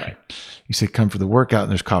 6:15, right? You say come for the workout,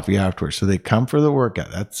 and there's coffee afterwards. So they come for the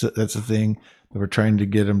workout. That's the thing that we're trying to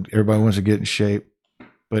get them. Everybody wants to get in shape,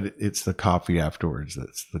 but it's the coffee afterwards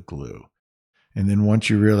that's the glue. And then once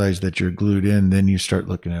you realize that you're glued in, then you start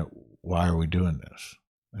looking at, why are we doing this?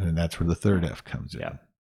 And that's where the third F comes in.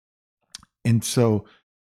 And so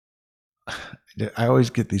I always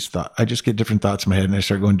get these thoughts. I just get different thoughts in my head, and I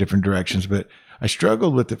start going different directions. But I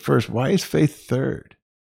struggled with it first. Why is faith third?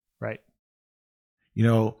 Right.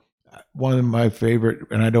 One of my favorite,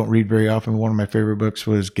 and I don't read very often, one of my favorite books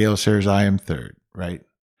was Gail Sayers' I Am Third, right?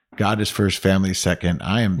 God is first, family second,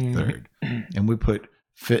 I am third. And we put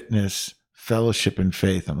fitness, fellowship, and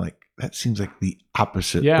faith. I'm like, that seems like the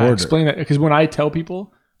opposite order. Explain that. Because when I tell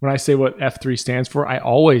people, when I say what F3 stands for, I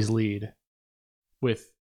always lead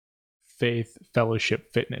with faith,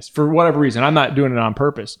 fellowship, fitness. For whatever reason, I'm not doing it on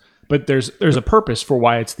purpose, but there's a purpose for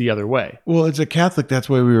why it's the other way. Well, as a Catholic, that's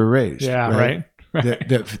the way we were raised. Yeah, right.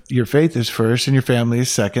 That your faith is first, and your family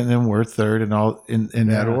is second, and we're third, and all in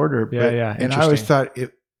that order. And I always thought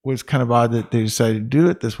it was kind of odd that they decided to do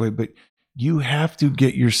it this way, but you have to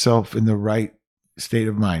get yourself in the right state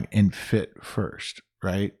of mind and fit first,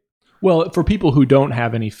 right? Well, for people who don't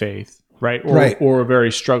have any faith, right, or are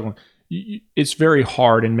very struggling, it's very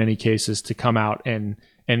hard in many cases to come out and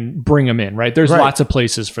and bring them in, right? There's Right. lots of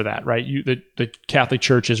places for that, right? The Catholic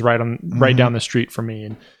Church is right down the street from me,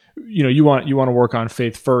 and you want to work on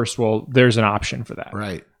faith first. Well, there's an option for that,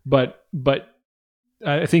 Right. But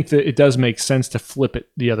I think that it does make sense to flip it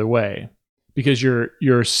the other way, because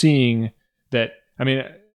you're seeing that. I mean,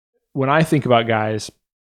 when I think about guys,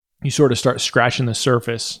 you sort of start scratching the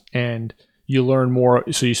surface and you learn more.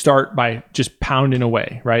 So you start by just pounding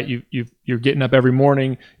away, right? You're getting up every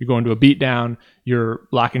morning, you're going to a beat down, you're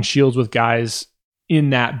locking shields with guys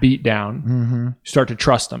in that beat down. Mm-hmm. You start to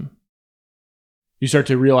trust them. You start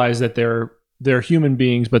to realize that they're human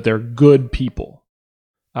beings, but they're good people.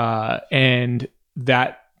 And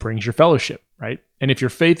that brings your fellowship, right? And if your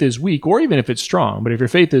faith is weak, or even if it's strong, but if your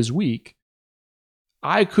faith is weak,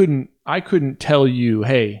 I couldn't tell you,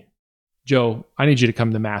 hey, Joe, I need you to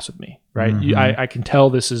come to mass with me, right? Mm-hmm. I can tell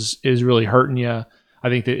this is really hurting you. I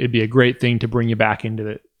think that it'd be a great thing to bring you back into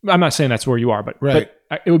it. I'm not saying that's where you are, but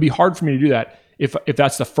it would be hard for me to do that if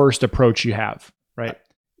that's the first approach you have, right?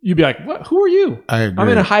 You'd be like, "What? Who are you? I agree. I'm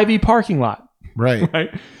in a Hy-Vee parking lot." Right.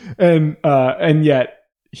 Right. And yet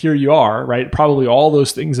here you are, right? Probably all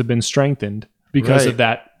those things have been strengthened because of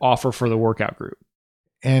that offer for the workout group.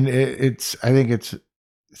 And I think it's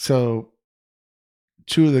so.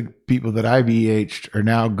 Two of the people that I've EH'd are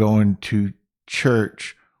now going to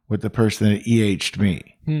church with the person that EH'd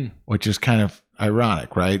me, which is kind of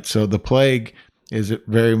ironic, right? So the Plague is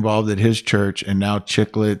very involved at his church, and now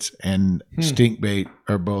Chicklets and Stinkbait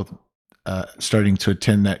are both starting to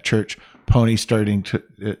attend that church. Pony starting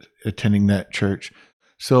to attending that church.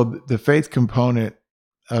 So the faith component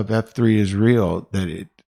of F3 is real. That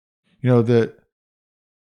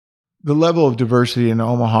the level of diversity in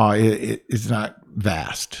Omaha is not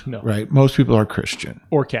vast, right? Most people are Christian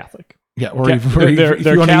or Catholic. Yeah, or they're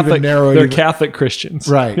Catholic. They're Catholic Christians,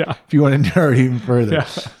 right? Yeah. If you want to narrow it even further, yeah.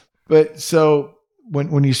 But so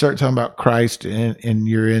when you start talking about Christ and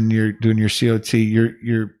you're doing your COT,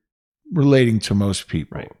 you're relating to most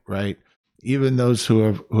people, right? Even those who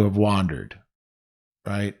have wandered,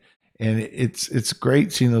 right? And it's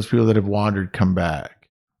great seeing those people that have wandered come back,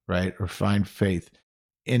 right, or find faith.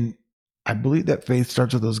 And I believe that faith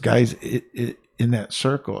starts with those guys in that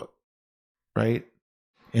circle, right?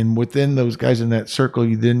 And within those guys in that circle,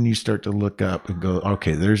 you start to look up and go,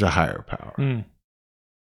 okay, there's a higher power,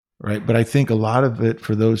 right? But I think a lot of it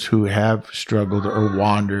for those who have struggled or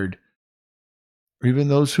wandered, or even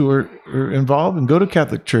those who are involved and go to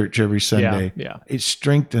Catholic church every Sunday, it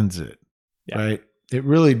strengthens it, right? It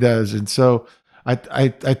really does. And so I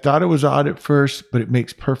thought it was odd at first, but it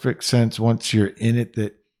makes perfect sense once you're in it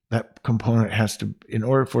that component has to, in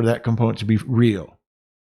order for that component to be real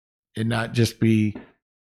and not just be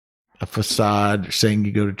a facade saying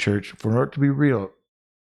you go to church. For it to be real,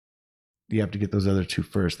 you have to get those other two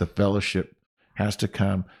first. The fellowship has to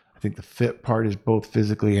come. I think the fit part is both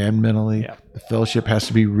physically and mentally. Yeah. The fellowship has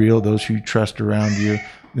to be real, those who you trust around you.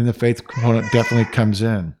 Then the faith component definitely comes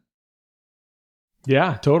in.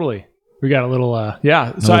 Yeah, totally. We got a little,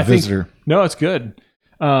 So I think, no, it's good.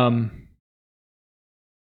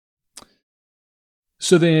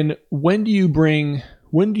 So then when do you bring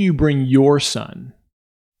your son?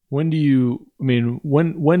 When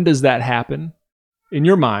does that happen in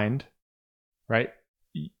your mind? Right.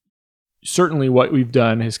 Certainly what we've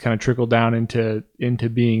done has kind of trickled down into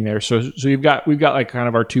being there. So we've got like kind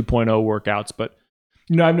of our 2.0 workouts, but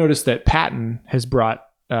I've noticed that Patton has brought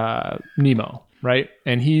Nemo, right?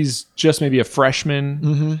 And he's just maybe a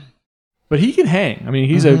freshman, but he can hang. I mean,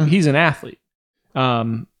 he's an athlete.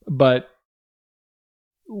 But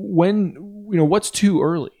when, what's too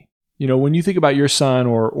early? When you think about your son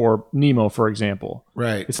or Nemo, for example,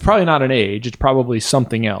 right? It's probably not an age. It's probably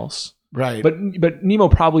something else. Right. But Nemo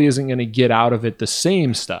probably isn't going to get out of it the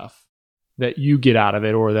same stuff that you get out of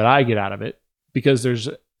it or that I get out of it, because there's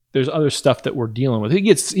other stuff that we're dealing with. He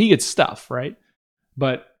gets stuff, right?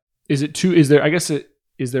 But is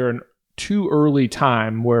there a too early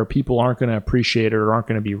time where people aren't going to appreciate it or aren't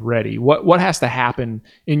going to be ready? What has to happen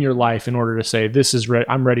in your life in order to say this is ready?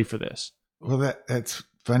 I'm ready for this. Well, that's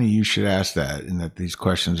funny you should ask that, and that these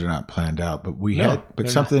questions are not planned out. But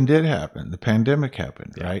something did happen. The pandemic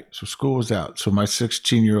happened, right? So school was out. So my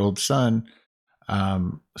 16-year-old son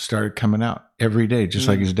started coming out every day, just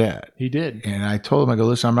like his dad. He did. And I told him, I go,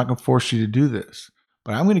 listen, I'm not going to force you to do this,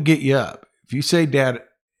 but I'm going to get you up. If you say, Dad,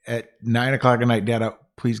 at 9:00 at night, Dad,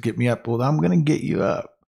 please get me up. Well, I'm going to get you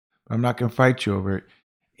up. I'm not going to fight you over it.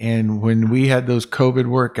 And when we had those COVID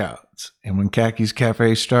workouts and when Khakis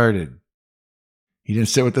Cafe started, he didn't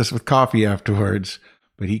sit with us with coffee afterwards,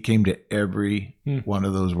 but he came to every one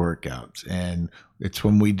of those workouts. And it's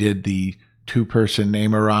when we did the 2-person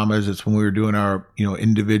name-oramas. It's when we were doing our,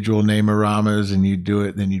 individual name-oramas, and you'd do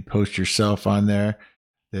it, then you'd post yourself on there,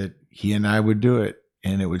 that he and I would do it.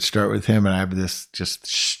 And it would start with him. And I have this just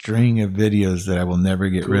string of videos that I will never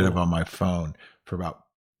get rid of on my phone. For about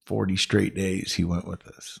 40 straight days, he went with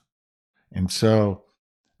us. And so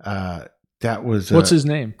that was... What's his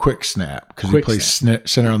name? Quick Snap, because he plays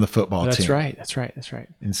center on the football team. That's right.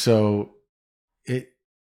 And so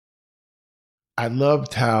I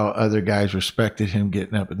loved how other guys respected him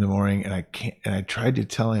getting up in the morning, and I tried to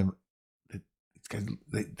tell him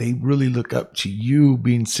that they really look up to you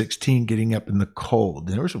being 16, getting up in the cold.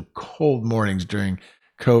 And there were some cold mornings during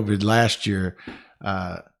COVID last year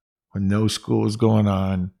when no school was going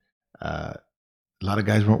on. A lot of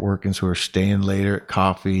guys weren't working, so we were staying later at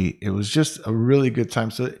coffee. It was just a really good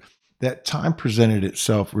time. So that time presented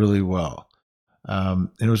itself really well. And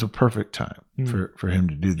it was a perfect time for him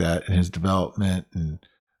to do that, and his development and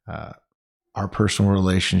our personal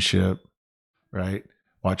relationship, right?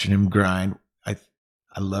 Watching him grind.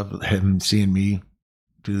 I love him seeing me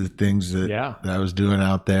do the things that I was doing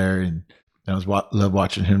out there, and I love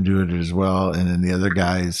watching him do it as well. And then the other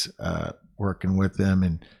guys working with him,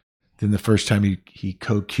 and then the first time he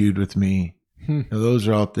co-cued with me. Those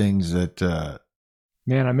are all things that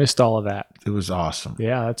man, I missed all of that. It was awesome.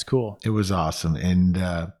 Yeah, that's cool. It was awesome,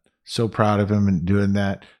 and so proud of him and doing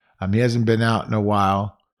that. He hasn't been out in a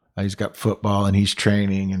while. He's got football and he's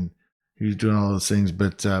training and he's doing all those things,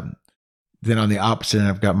 but then on the opposite end,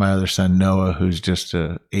 I've got my other son, Noah, who's just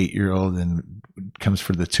a 8-year-old and comes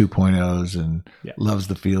for the 2.0s and loves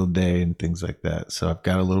the field day and things like that. So I've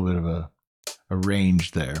got a little bit of a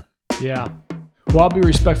range there. Yeah. Well, I'll be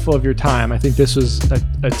respectful of your time. I think this was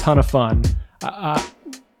a ton of fun.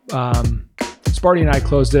 Sparty and I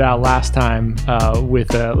closed it out last time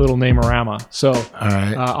with a little name-orama. So all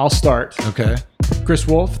right. I'll start. Okay. Chris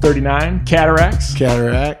Wolf, 39, Cataracts.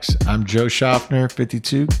 I'm Joe Schaffner,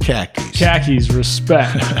 52, Khakis. Khakis,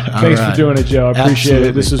 respect. Thanks for doing it, Joe. I appreciate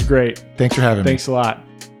it. This was great. Thanks for having me. Thanks a lot.